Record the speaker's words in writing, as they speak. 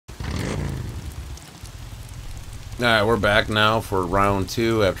Alright, we're back now for round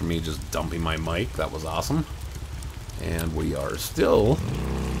 2 after me just dumping my mic. That was awesome. And we are still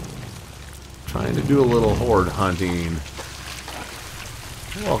trying to do a little horde hunting.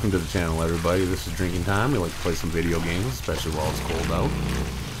 Welcome to the channel, everybody. This is Drinking Time. We like to play some video games, especially while it's cold out.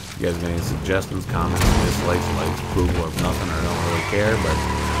 If you guys have any suggestions, comments, dislikes, likes, approval of nothing, I don't really care, but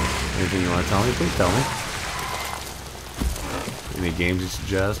anything you want to tell me, please tell me. Any games you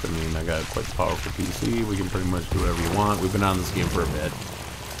suggest? I mean, I got quite a powerful PC. We can pretty much do whatever you want. We've been on this game for a bit.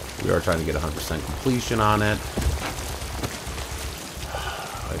 We are trying to get 100% completion on it.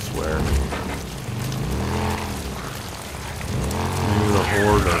 I swear. Maybe the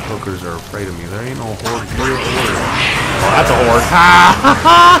horde or hookers are afraid of me. There ain't no horde here. Oh, that's a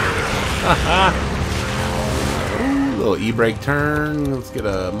horde. Ooh, little e-brake turn. Let's get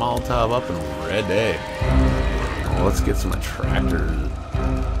a Molotov up and ready. Well, let's get some attractors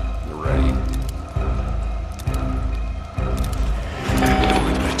ready.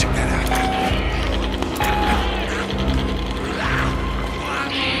 Check that out.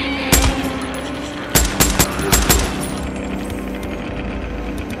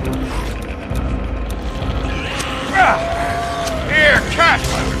 Here, catch!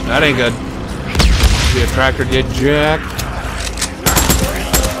 That ain't good. The attractor get jacked.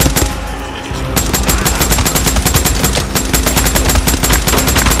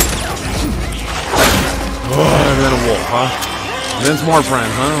 Oh, and then a wolf, huh? And then some more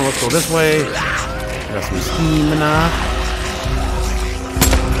friends, huh? Let's go this way. Got some steam now.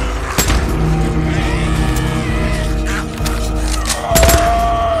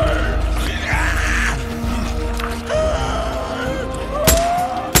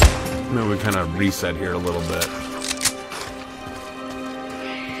 Maybe we kind of reset here a little bit.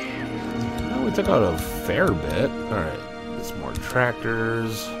 Well, we took out a fair bit. Alright, get some more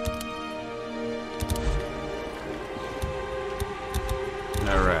tractors.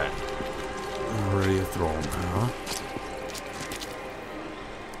 Alright. Ready to throw them now.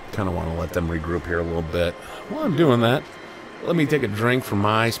 Kind of want to let them regroup here a little bit. While I'm doing that, let me take a drink from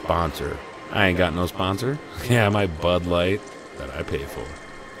my sponsor. I ain't got no sponsor. Yeah, my Bud Light that I pay for.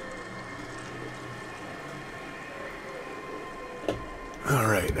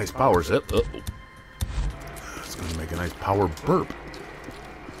 Alright, nice power zip. Uh-oh. It's going to make a nice power burp.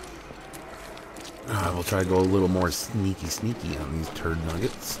 We'll try to go a little more sneaky on these turd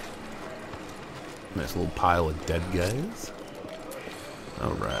nuggets. Nice little pile of dead guys.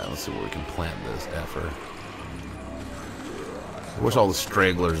 Alright, let's see where we can plant this effort. I wish all the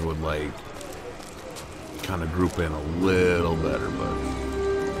stragglers would, like, kind of group in a little better, but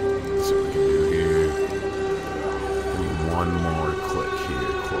let's see what we can do here. Maybe one more click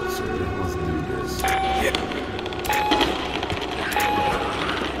here, closer. Let's do this. Yeah.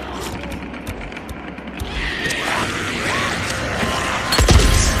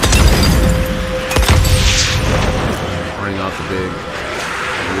 Off the big.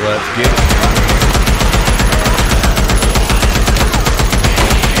 Let's get it.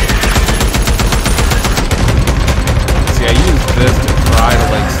 See, I use this to try to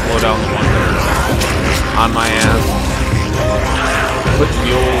like slow down the one that's on my ass. Put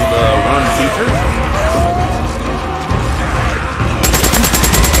the old run feature.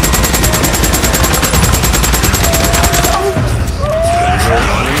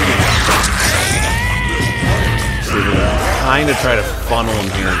 Trying to try to funnel them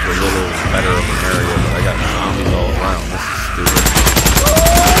here into a little better of an area, but I got zombies all around. This is stupid.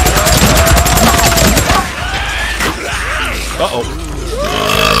 Uh-oh.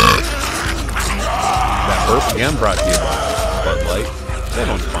 That burp again brought to you by Bud Light. They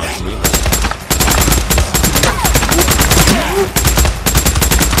don't sponsor me.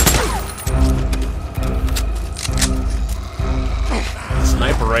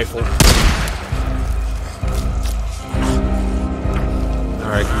 Sniper rifle.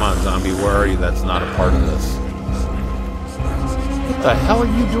 Alright, come on, zombie. Where are you? That's not a part of this. What the hell are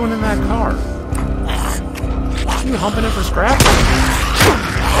you doing in that car? Are you humping it for scrap?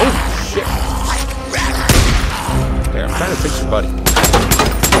 Oh, shit. There, I'm trying to fix your buddy.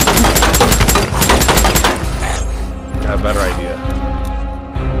 Got a better idea.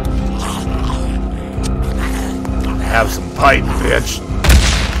 Have some pipe, bitch.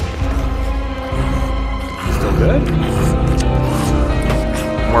 Still good?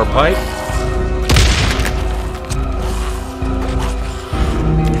 More pipe.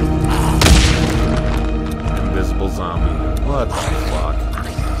 Invisible zombie. What the fuck?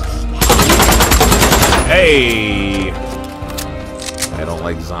 Hey! I don't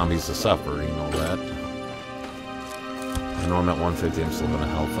like zombies to suffer, you know that. I know I'm at 150, I'm still gonna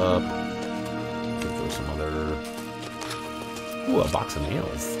health up. I think there's some other Ooh, a box of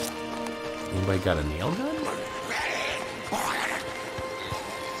nails. Anybody got a nail gun?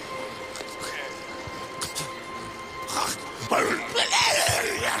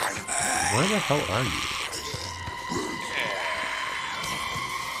 Where the hell are you?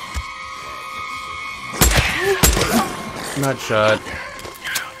 Nut shot. I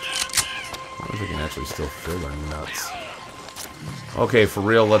wonder if we can actually still feel their nuts. Okay, for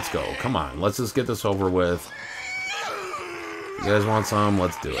real, let's go. Come on, let's just get this over with. You guys want some?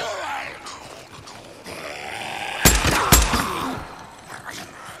 Let's do it.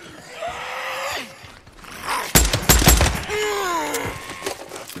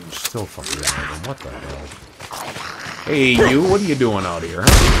 Still fucking random. What the hell? Hey, you, what are you doing out here, huh?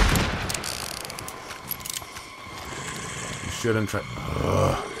 You shouldn't try.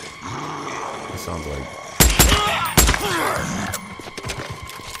 That sounds like.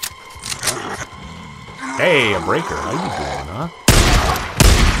 Hey, a breaker. How you doing, huh?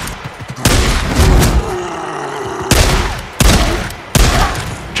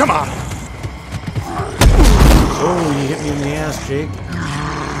 Come on! Oh, you hit me in the ass, Jake.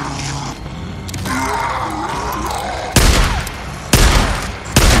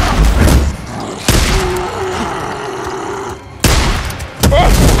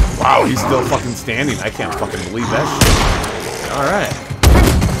 Wow, he's still fucking standing. I can't fucking believe that shit. Alright.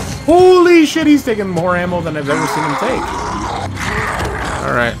 Holy shit, he's taking more ammo than I've ever seen him take.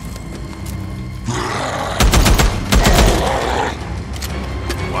 Alright.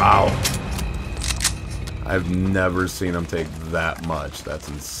 Wow. I've never seen him take that much. That's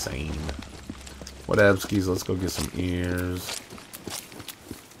insane. What abskis? Let's go get some ears.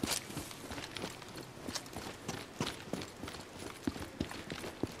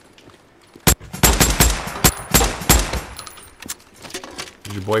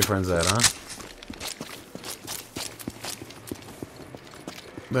 Where's your boyfriend's at, huh?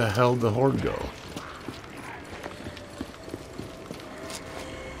 The hell did the horde go?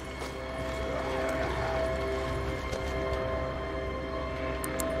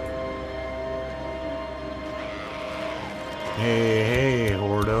 Hey,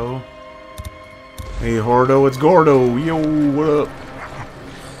 Hordo. Hey, Hordo, it's Gordo. Yo, what up?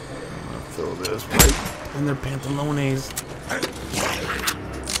 I'll throw this right in their pantalones.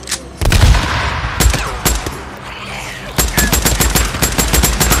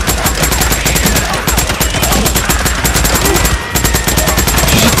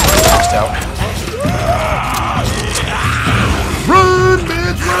 Out. Run,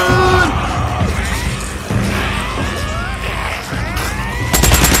 bitch, run!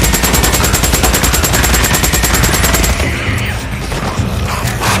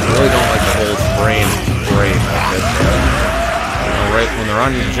 I really don't like the whole spraying spray method. You know, right when they're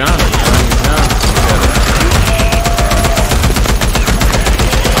on your jump,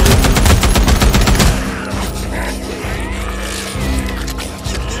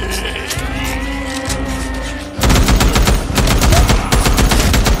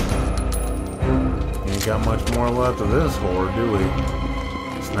 got much more left of this horde, do we?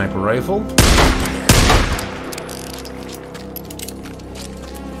 Sniper rifle?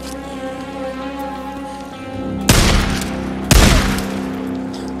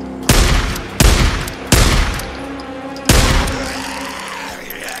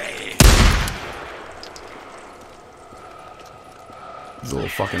 This little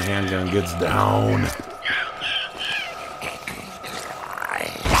fucking handgun gets down.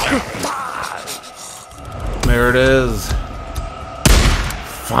 There it is.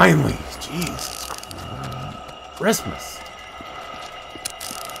 Finally. Jeez. Christmas.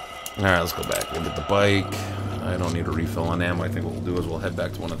 Alright, let's go back. We'll get the bike. I don't need a refill on ammo. I think what we'll do is we'll head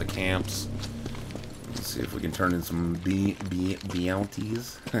back to one of the camps. Let's see if we can turn in some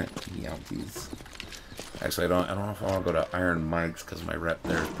bounties. Bounties. Actually, I don't know if I want to go to Iron Mike's because my rep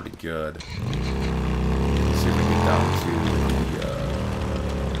there is pretty good. Let's see if we get down to the,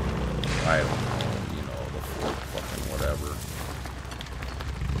 I don't know. Fucking whatever.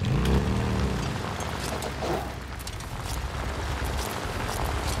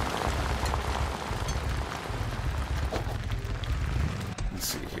 Let's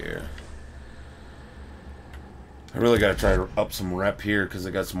see here. I really gotta try to up some rep here because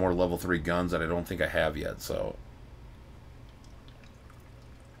I got some more level 3 guns that I don't think I have yet, so.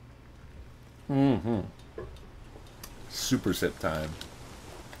 Super sip time.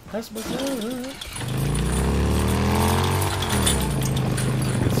 That's my God.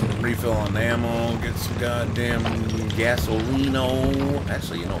 Refill on ammo, get some goddamn gasolino.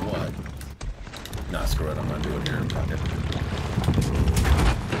 Actually, you know what? Nah, screw it, I'm gonna do it here. Fuck it.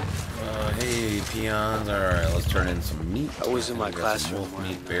 Hey, peons. Alright, let's turn in some meat. I was in my We got some classroom. wolf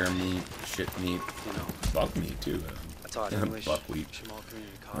meat, bear meat, shit meat, You know, buck meat too. I taught English. Buckwheat. Jamal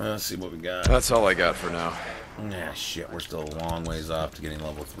Community College. Let's see what we got. That's all I got for now. Nah, shit, we're still a long ways off to getting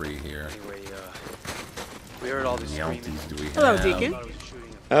level 3 here. Anyway, we heard all this How many screaming. Yelties do we have? Hello, Deacon. Thought it was a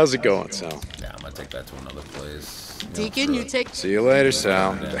shooting. How's it going, Sal? Yeah, I'm gonna take that to another place. Deacon, you take See you later,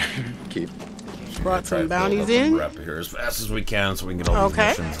 Sal. Keep. brought Try to some build bounties up a in. rep here as fast as we can so we can get all Okay,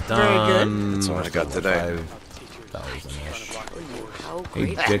 these missions very done. good. That's all I got today. 5,000-ish. Oh,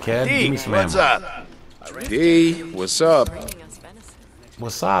 Hey, great. dickhead, give me some What's ammo. up? D, what's up?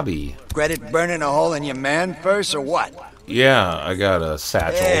 Wasabi. Credit burning a hole in your man purse or what? Yeah, I got a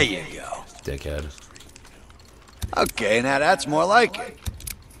satchel. There you go. Dickhead. Okay, now that's more like it.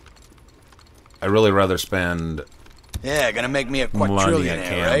 I'd really rather spend Yeah, gonna make me a money at quadrillionaire,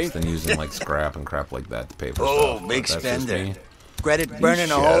 camps right? than using like scrap and crap like that to pay for Oh, stuff. big But that's just spender. me. Credit burning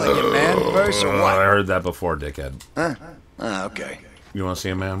a hole in your man purse or I what? heard that before, dickhead. Okay. You want to see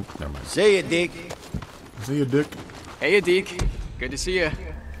a man? Never mind. See you, Deke. See you, dick. Hey, Deke. Good to see you.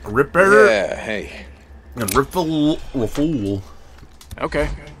 Ripper. Yeah, hey. And Riffle. Okay.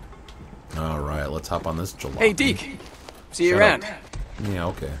 All right, let's hop on this jalopy. Hey, Deke. See you Shut around. up. Yeah,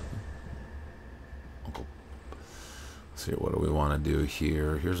 okay. Let's see, what do we want to do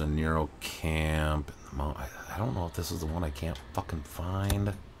here? Here's a Nero camp. I don't know if this is the one I can't fucking find.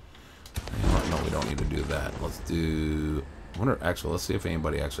 You know what? No, we don't need to do that. Let's do... Actually, let's see if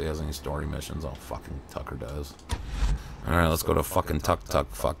anybody actually has any story missions. Oh, fucking Tucker does. Alright, let's go to fucking fuck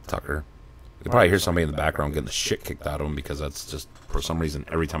Tucker. You can probably hear somebody in the background getting the shit kicked out of him because that's just, for some reason,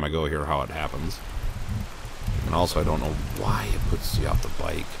 every time I go here, how it happens. And also, I don't know why it puts you off the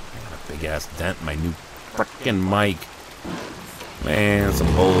bike. I got a big-ass dent in my new frickin' mic. Man, some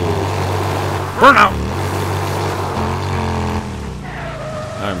bull. Burnout!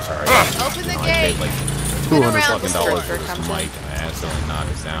 I'm sorry. Open the I gate. paid like $200 fucking dollars for this mic and I accidentally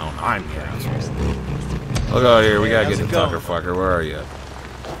knocked it down. I'm the asshole. Look out here, we gotta get the Tucker fucker. Where are you?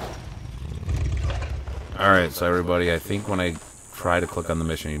 Alright, so everybody, I think when I try to click on the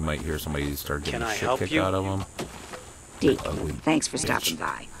mission, you might hear somebody start getting Can I shit help kicked you? out of them. Deke, thanks for stopping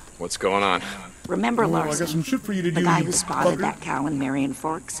by. What's going on? Remember Larson, shit for you to the guy who spotted that cow in Marion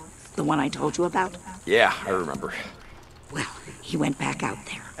Forks? The one I told you about? Yeah, I remember. Well, he went back out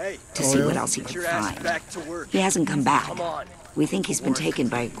there Hey, to see what else he could your ass find. back to work. He hasn't come back. Come on. We think he's been taken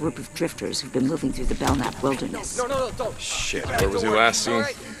by a group of drifters who've been moving through the Belknap wilderness. No, don't. Shit, where was he last seen?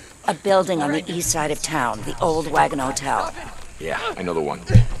 A building on the east side of town, the old Wagon Hotel. Yeah, I know the one.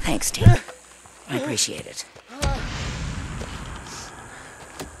 Thanks, Deke. I appreciate it.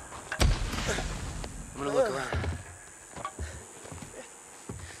 I'm gonna look around.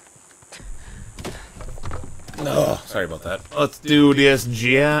 Oh, sorry about that. Let's do this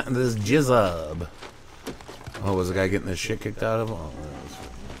jizzub. Oh, was the guy getting his shit kicked out of him? Oh,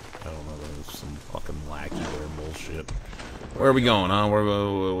 I don't know. There was some fucking lackey there bullshit. Where are we going, huh? What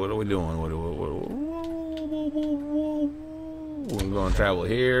are we doing? We're going to travel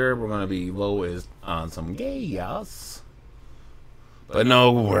here. We're going to be low as on some gas. But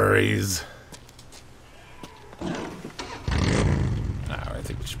no worries. I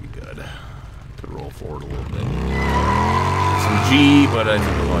think we should be good. Could roll forward a little bit. Some G, but I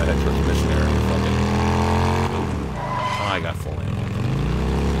think we're going to head towards the missionary. Oh, I got full ammo.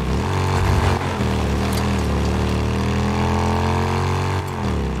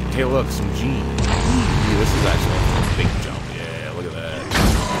 Hey, look, some G. Ooh, this is actually a big jump. Yeah, look at that.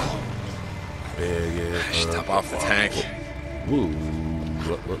 Big. Step off the tank. Ooh,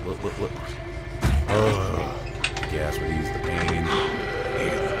 look. Oh, gas would ease the pain.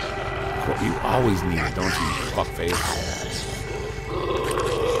 You always need it, don't you, fuckface?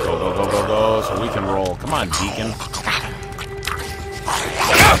 Go, so we can roll. Come on, Deacon.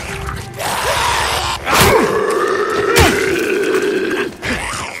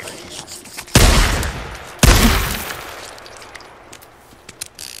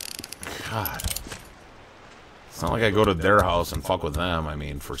 God. It's not like I go to their house and fuck with them. I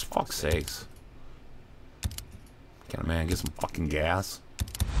mean, for fuck's sakes. Can a man get some fucking gas?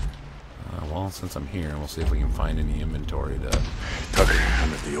 Well, since I'm here, we'll see if we can find any inventory to... Tucker,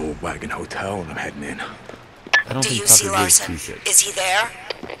 I'm at the old Wagon Hotel and I'm heading in. I don't Do think you see Tucker gives two Larson? shits. Is he there?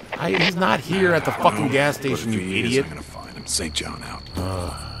 He's not here at the fucking gas station, you idiot. I'm gonna find him. St. John out.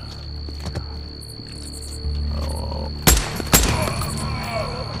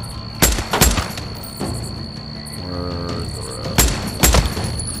 Where's the rest?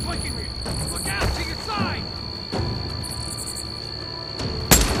 Look out to your side!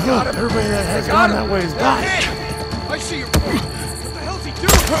 Everybody that has gone that way is dying. I see you. What the hell's he doing?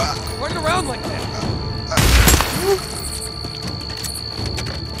 Running around like that.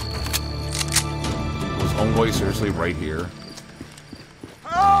 Was homeboy seriously right here?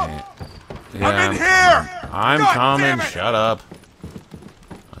 Help! Yeah, I'm in here! I'm God coming. damn it! Shut up.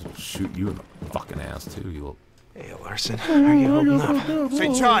 I'll shoot you in the fucking ass too. You little. Hey, Larson, how are you holding up?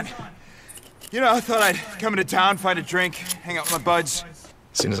 St. John, you know, I thought I'd come into town, find a drink, hang out with my buds.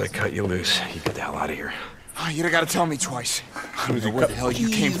 As soon as I cut you loose, you get the hell out of here. Oh, you don't gotta tell me twice. I don't know where the hell you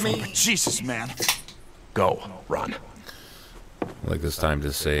came from, but Jesus, man. Go, run. Like this time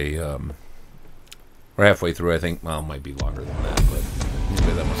to say, we're halfway through, I think. Well, it might be longer than that, but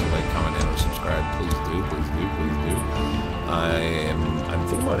anybody that wants to like, comment, and or subscribe, please do, please do, please do. I'm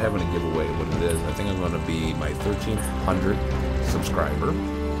thinking about having a giveaway. What it is, I think I'm going to be my 1,300th subscriber.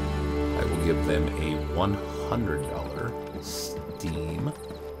 I will give them a $100 Steam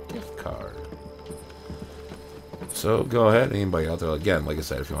gift card. So go ahead, anybody out there, again, like I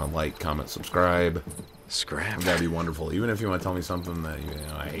said, if you want to like, comment, subscribe, Scrap. that'd be wonderful. Even if you want to tell me something that, you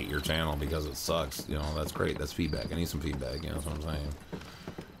know, I hate your channel because it sucks, you know, that's great. That's feedback. I need some feedback, you know what I'm saying?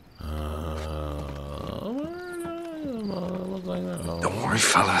 Looks like that. Don't worry,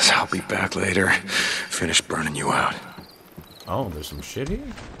 fellas. I'll be back later. Finish burning you out. Oh, there's some shit here?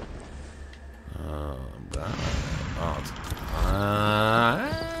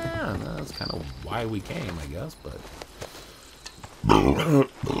 That's kind of why we came, I guess, but...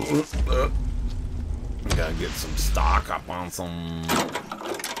 Gotta get some stock up on some...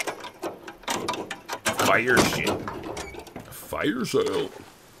 fire shit. Fire sale.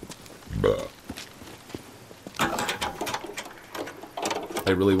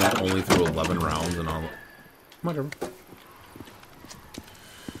 I really went only through 11 rounds and all. Whatever.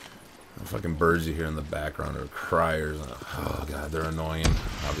 The fucking birds you hear in the background are criers. Oh god, they're annoying.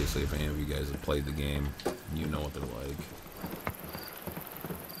 Obviously, if any of you guys have played the game, you know what they're like.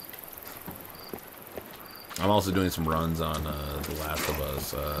 I'm also doing some runs on The Last of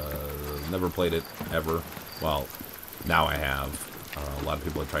Us. Never played it ever. Well, now I have. A lot of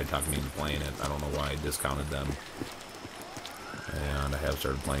people have tried talking me into playing it. I don't know why I discounted them. And I have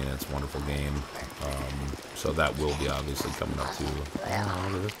started playing it. It's a wonderful game. So that will be obviously coming up to... Oh,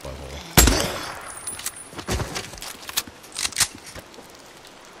 look at this butthole.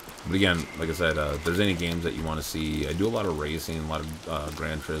 But again, like I said, if there's any games that you want to see, I do a lot of racing, a lot of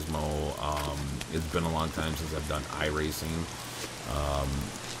Gran Turismo. It's been a long time since I've done iRacing.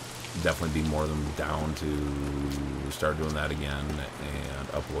 Definitely be more than down to start doing that again and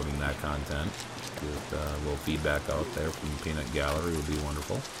uploading that content. Just a little feedback out there from the Peanut Gallery would be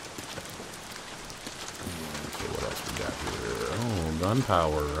wonderful. Okay, what else we got here? Oh,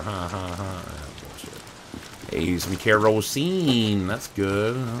 gunpowder. Ha ha ha. Ah, bullshit. Hey, some kerosene. That's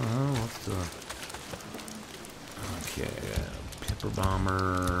good. What's the... Okay, pepper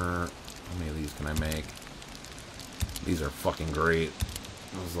bomber. How many of these can I make? These are fucking great.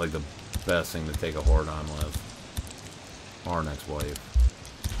 This is like the best thing to take a horde on with. Or an ex-wife.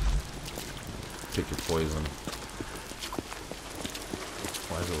 Pick your poison.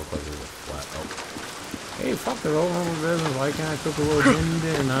 Why does it look like there's a flat... Oh. Hey, fuck, they're all over business. Why can't I cook a little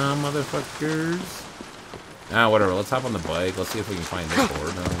Indian, motherfuckers? Ah, whatever. Let's hop on the bike. Let's see if we can find this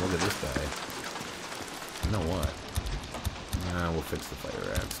horde. Oh, look at this guy. You know what? Nah, we'll fix the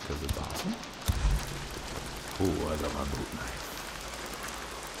fire axe because it's awesome. Ooh, I got my boot knife.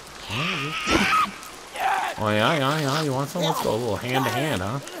 Oh, yeah. You want some? Let's go a little hand-to-hand,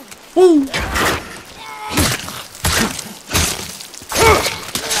 huh? Woo!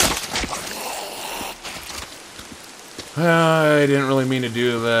 I didn't really mean to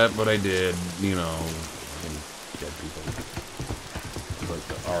do that, but I did. You know, dead people. Like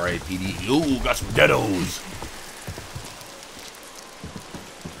the R.I.P.D. Ooh, got some deados.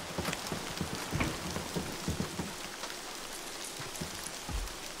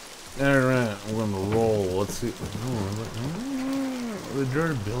 Alright, we're gonna roll. Let's see. The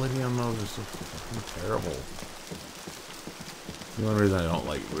durability on those is so fucking terrible. The only reason I don't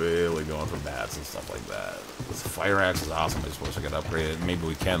like really going for bats and stuff like that. This fire axe is awesome. I just wish I could upgrade it. Maybe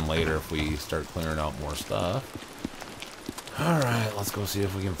we can later if we start clearing out more stuff. Alright, let's go see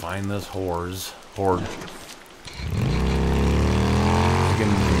if we can find this horde. I get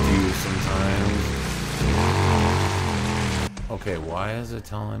confused sometimes. Okay, why is it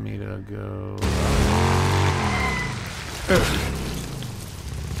telling me to go?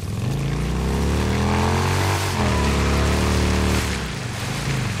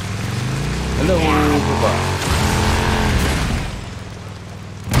 Hello, goodbye.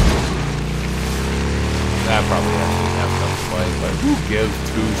 That probably actually has some play, but who gives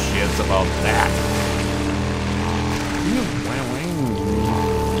two shits about that?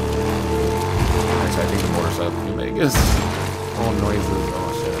 Yes. All noises.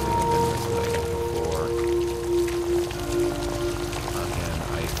 Oh shit, I've been this way before. Again,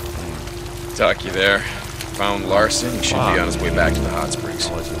 I think. Tuck, you there? Found Larson. He should be on his way back to the hot springs.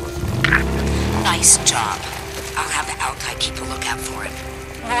 I'll let you listen. Nice job. I'll have the Altai keep a lookout for him.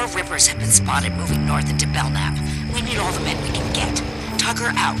 More Rippers have been spotted moving north into Belknap. We need all the men we can get.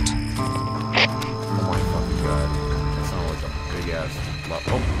 Tucker out. Oh my fucking god. That sounds like a big ass.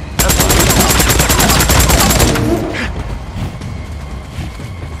 Oh, that's fine.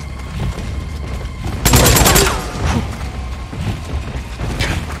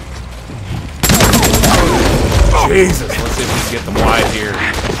 Jesus, let's see if we can get them wide here.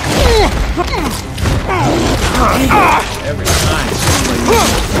 Every time.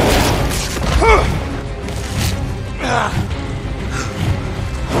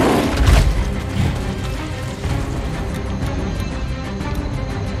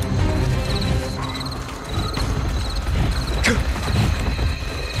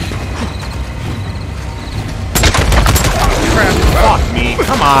 Fuck me,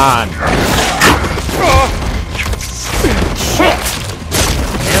 come on! Shit!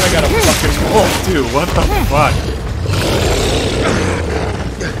 And I got a fucking wolf too, what the fuck?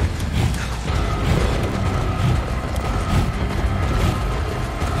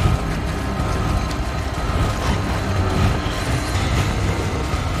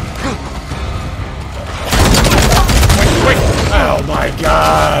 Wait! Oh my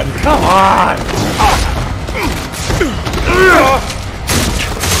god! Come on!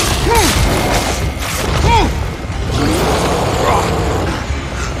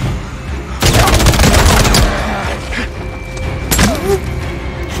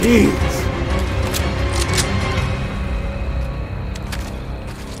 Jeez.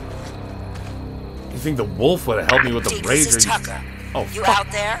 You think the wolf would have helped me with the Deke, razor? this is Tucker. Oh, You fuck.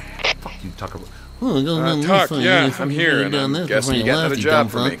 out there? Fuck you, Tucker. Tuck, yeah, I'm here, and I'm guessing you got another job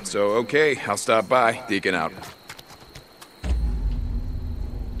for me. So, okay, I'll stop by. Deacon out.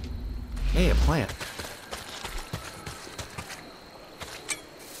 Hey, a plant.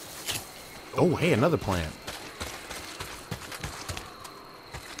 Oh, hey, another plant.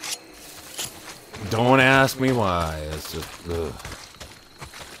 Don't ask me why. It's just ugh.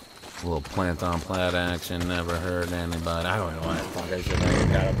 A little plant on plant action. Never hurt anybody. I don't know why. Fuck, I should have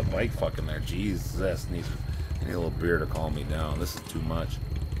got out the bike fucking there. Jesus, I need a little beer to calm me down. This is too much.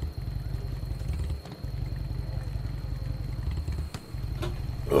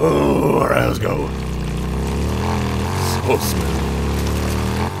 Oh, all right, let's go. So smooth.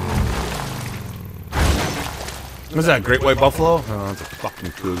 What's that? Great white buffalo? Oh, that's a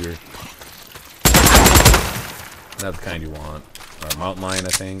fucking cougar. That's the kind you want. Or a mountain lion, I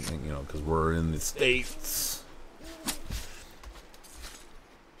think. You know, because we're in the States.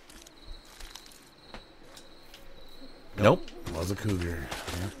 Nope. Was a cougar.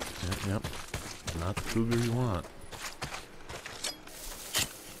 Yep. Not the cougar you want.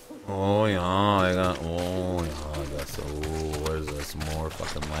 Oh yeah, I got so where's this more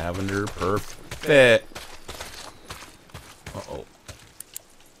fucking lavender? Perfect. Uh-oh.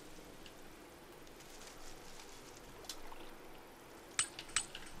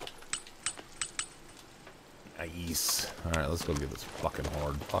 Nice. Alright, let's go get this fucking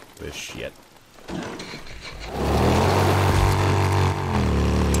horde. Fuck this shit. So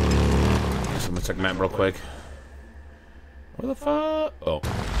I'm gonna check the map real quick. Where the fuck? Oh.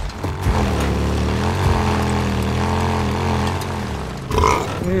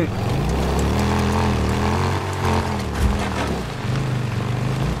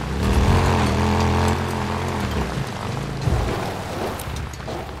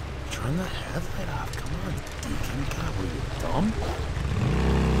 Turn the headlight off. Come on, Deacon. God, were you dumb?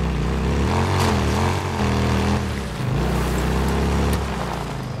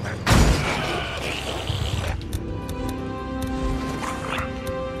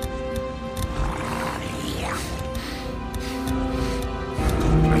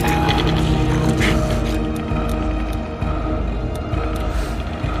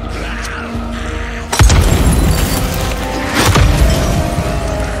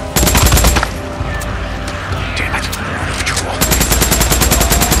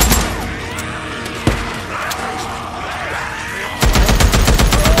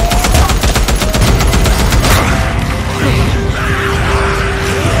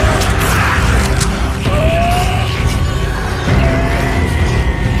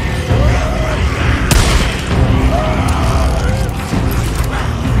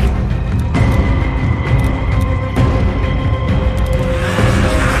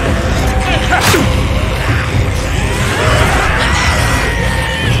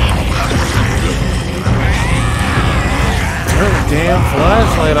 damn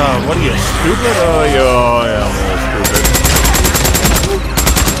flashlight on. What are you, stupid? Oh, yeah, I'm a little stupid.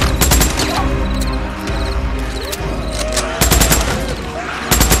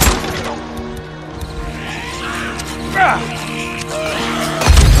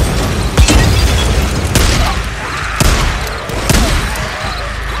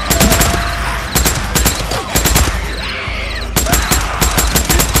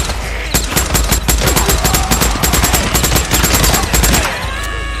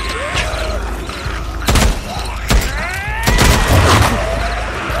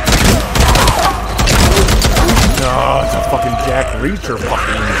 Reacher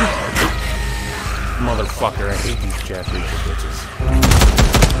fucking motherfucker. I hate these Jack Reacher bitches.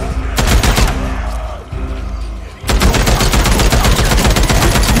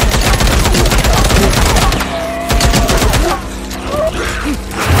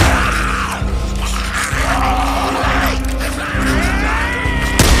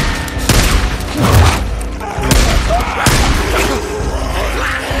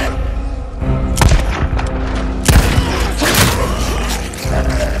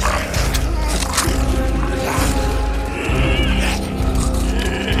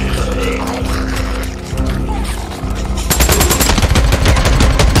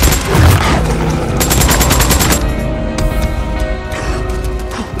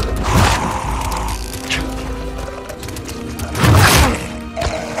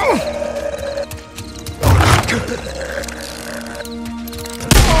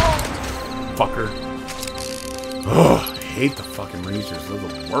 Fucker. Oh, I hate the fucking Reachers. They're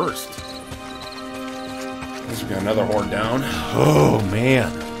the worst. Guess we got another horde down. Oh,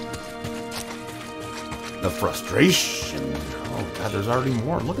 man. The frustration. Oh, God, there's already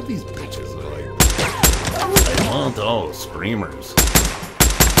more. Look at these bitches. They're like, I want those screamers.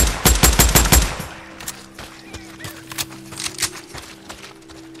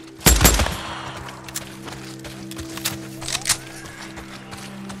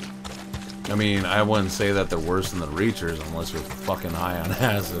 I mean, I wouldn't say that they're worse than the Reachers unless you're fucking high on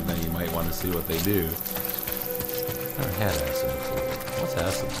acid, then you might want to see what they do. I've never had acid before. What's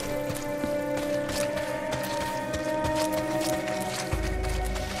acid?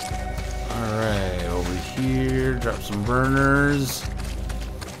 Alright, over here, drop some burners.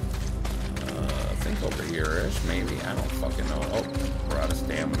 I think over here-ish, maybe. I don't fucking know. Oh, we're out of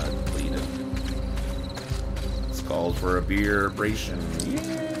stamina, depleted. It's called for a beer abration.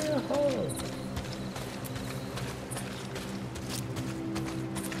 Yeah.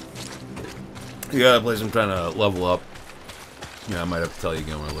 Yeah, the place I'm trying to level up. Yeah, I might have to tell you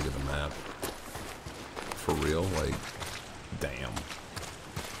again when I look at the map. For real, like, damn.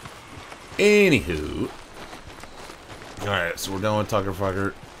 Anywho. Alright, so we're done with Tucker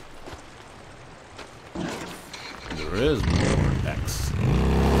Fucker. There is more X.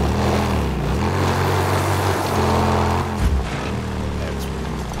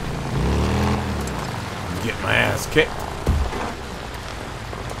 Get my ass kicked.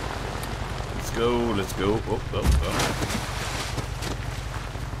 Let's go. Oh.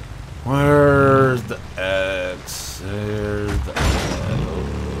 Where's the X? There's the X.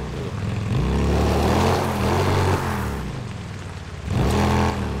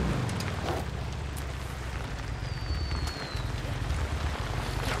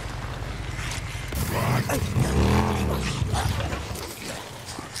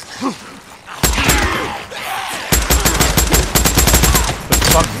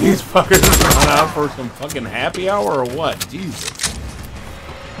 Fuck, these fuckers run out for some fucking happy hour or what? Jesus.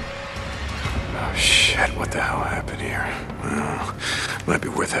 Oh shit, what the hell happened here? Well, might be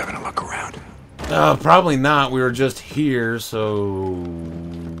worth having a look around. Probably not. We were just here, so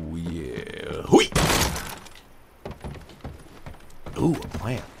yeah. Hui! Ooh, a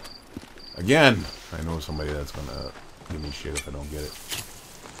plant. Again, I know somebody that's gonna give me shit if I don't get it.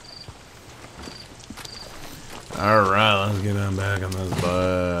 Alright, let's get on back on this bike.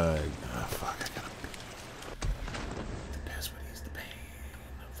 Oh, fuck, I gotta pee. That's what is the pain.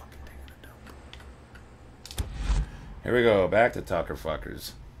 I'm fucking taking a dump. Here we go, back to Tucker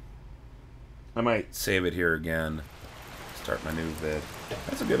Fuckers. I might save it here again. Start my new vid.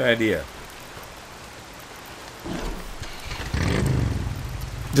 That's a good idea.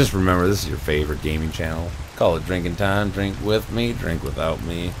 Just remember, this is your favorite gaming channel. Call it Drinking Time. Drink with me, drink without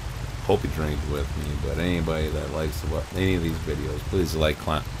me. Hope you drink with me, but anybody that likes any of these videos, please like,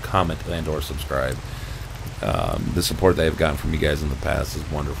 comment, and or subscribe. The support that I've gotten from you guys in the past is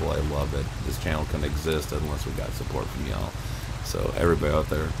wonderful. I love it. This channel couldn't exist unless we got support from y'all. So everybody out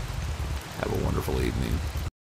there, have a wonderful evening.